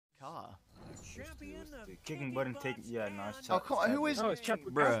Kicking button, taking. Yeah, no, it's Oh, come on. Who is? No, it's Chad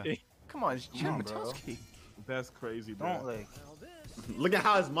Bruh. Come on, it's Chad Come on, bro. Butowski. That's crazy, bro. Don't like. Look at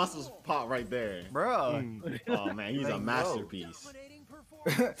how his muscles pop right there. Bro. Oh man, he's Like, a masterpiece.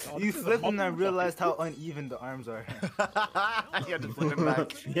 You flipped and I realized how uneven the arms are. You had to flip him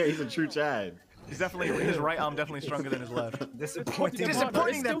back. Yeah, he's a true Chad. He's definitely his right arm definitely stronger than his left. Disappointing.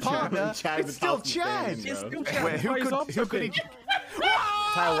 Disappointing that partner. It's still Chad. Wait, who could he?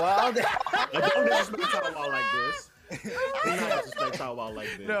 Ty Wild. Don't disrespect Ty Wild like this. Do not disrespect Ty Wild like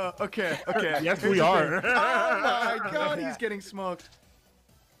this. No, okay. Yes, we are. Oh my god, he's getting smoked.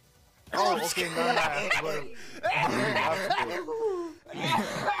 Oh, okay, no.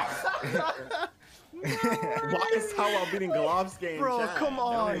 Why is Ty Wild beating Golovsky? Bro, come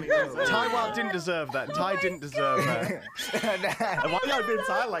on. Ty Wild didn't deserve that. Ty didn't deserve that. Why y'all did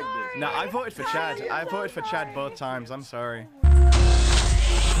Ty like this? Nah, I voted for Chad. I voted for Chad both times. I'm sorry.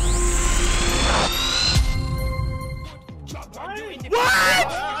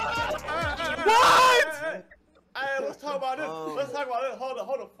 What? Hey, let's talk about this. Let's talk about this.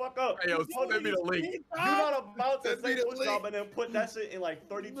 Hold the fuck up. Hey, yo, send me the link. You're not about to say foot job and then put that shit in like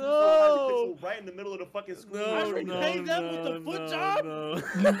 32 pixels right in the middle of the fucking screen. I repaid them with the foot job.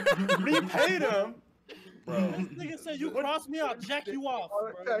 Repaid him. Bro. This nigga said you cross me, I'll jack you off.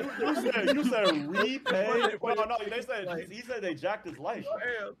 Bro. You said repaid. No, he said they jacked his life.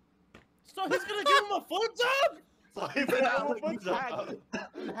 So he's gonna give him a foot job? So he's gonna give him a foot job.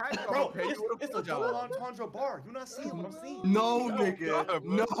 Bro, it's a double entendre bar. You not seeing what I'm seeing? No, nigga.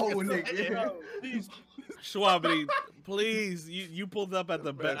 No, nigga. Shwabadi, please, you pulled up at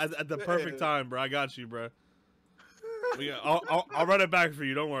the perfect time, bro. I got you, bro. I'll run it back for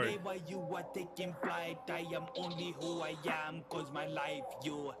you. Don't worry. You are taking flight. I am only who I am, cause my life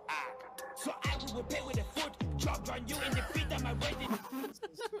you act. So I will repay with a foot drop on you in the feet of my wedding.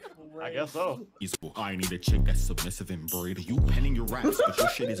 I guess so. I need a chick that's submissive and braided. You penning your raps, but your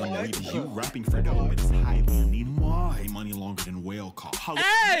shit is unrated. You rapping for dough, but it's highly need more. Pay money longer than whale call.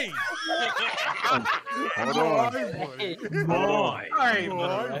 Hey! Hold on. Boy.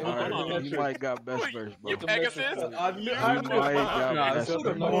 You might got best verse, bro. You Pegasus? You might got best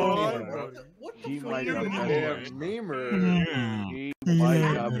verse. He might got best verse. He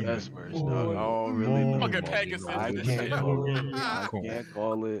might got best verse, dog. I don't really know. Fucking Pegasus. I can't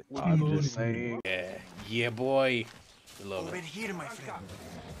call it. I'm just saying. Yeah, boy. Love it. Over here, my friend.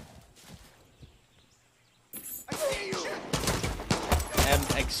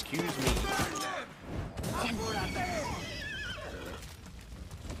 Excuse me.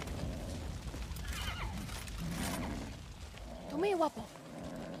 Tome guapo.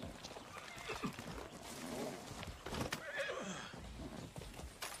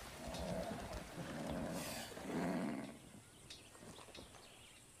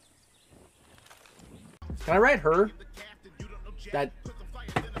 Can I ride her? That.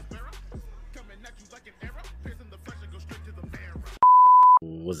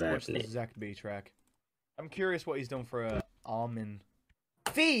 What's What's happening? the exact B track? I'm curious what he's done for almond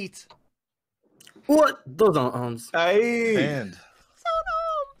feet. What? Those aren't arms. Hey. And.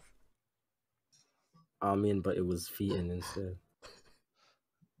 I mean, but it was feet in instead.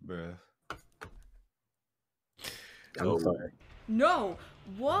 Bruh. I'm sorry. No.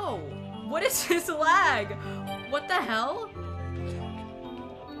 Whoa. What is this lag? What the hell?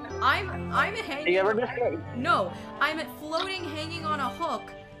 I'm hanging. No, I'm floating, hanging on a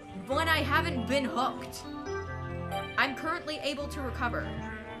hook when I haven't been hooked. I'm currently able to recover.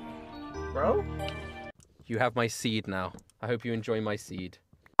 Bro? You have my seed now. I hope you enjoy my seed.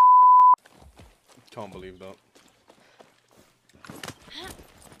 Can't believe that.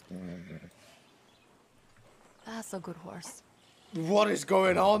 That's a good horse. What is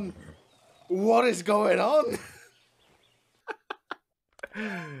going on? What is going on?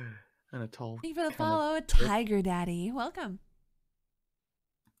 And a tall. Thank you for the follow, Tiger Daddy. Welcome.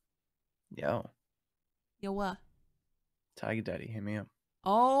 Yo, Yo, what? Tiger Daddy, hit me up.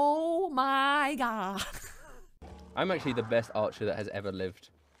 Oh my god. I'm actually the best archer that has ever lived.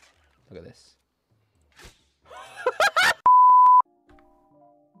 Look at this.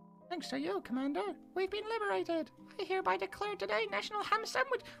 Thanks to you, Commander, we've been liberated. I hereby declare today National Ham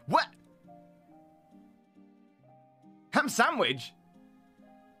Sandwich. What? Ham sandwich?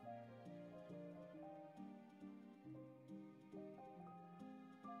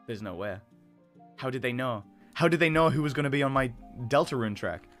 There's no way. How did they know? How did they know who was going to be on my Deltarune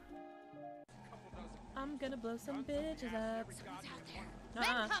track? I'm gonna blow some bitches up.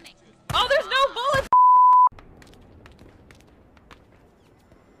 Oh, there's no bullets!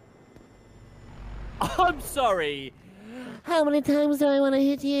 I'm sorry. How many times do I want to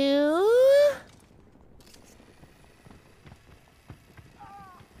hit you?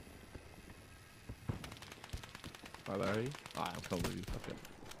 Are they already? Alright, I'm coming with you. Okay.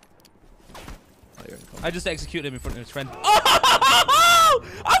 Oh, you're coming. I just executed him in front of his friend. Oh!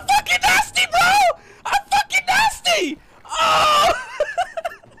 I'm fucking nasty, bro! I'm fucking nasty! Oh!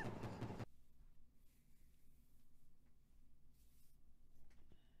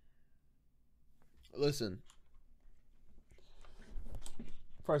 Listen.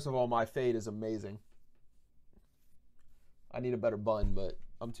 First of all, my fade is amazing. I need a better bun, but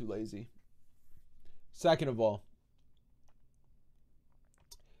I'm too lazy. Second of all,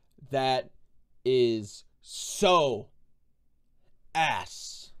 that is so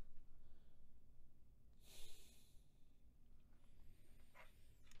ass.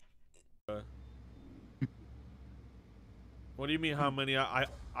 What do you mean how many I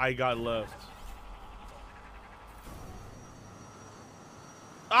got left?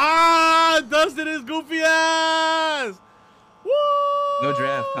 Ah, Dustin is goofy ass. Woo! No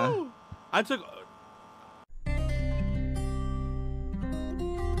draft, huh? I took.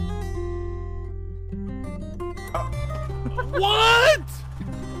 What?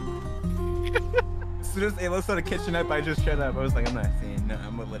 As soon as Ayla started catching up, I just shut up. I was like, I'm not saying no.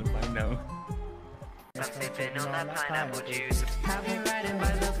 I'm gonna let him find no. I'm sipping on that pineapple juice. Have you riding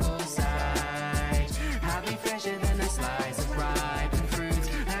by the poolside? Have you fresher than a slice of ripe fruits?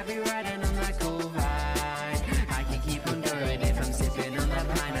 Have you riding on that cool ride? I can keep on going if I'm sipping on that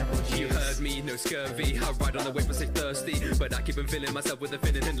pineapple juice. You heard me, no scurvy. I ride on the wave and stay thirsty, but I keep on filling myself with a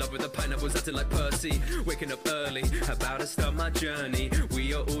feeling in love with the pineapples, acting like Percy. Waking up early, about to start my journey.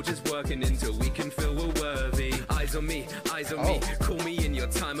 We are all just working until we can feel we're worthy. Eyes on me, call me in your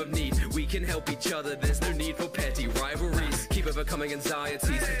time of need. We can help each other, there's no need for petty rivalries. Keep overcoming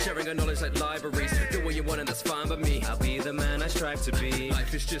anxieties, sharing our knowledge like libraries. Do what you want and that's fine by me. I'll be the man I strive to be.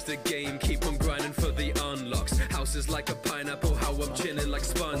 Life is just a game, keep on grinding for the unlocks. House is like a pineapple, how I'm chilling like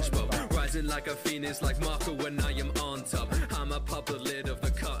SpongeBob. Rising like a phoenix, like Marco when I am on top. I'ma pop the lid of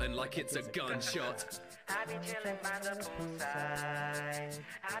the curtain like it's a gunshot. I be chilling by the poolside.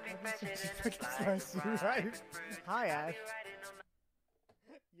 I be fresher than a Right. Hi, Ash.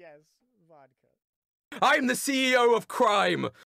 Yes, vodka. I'm the CEO of crime.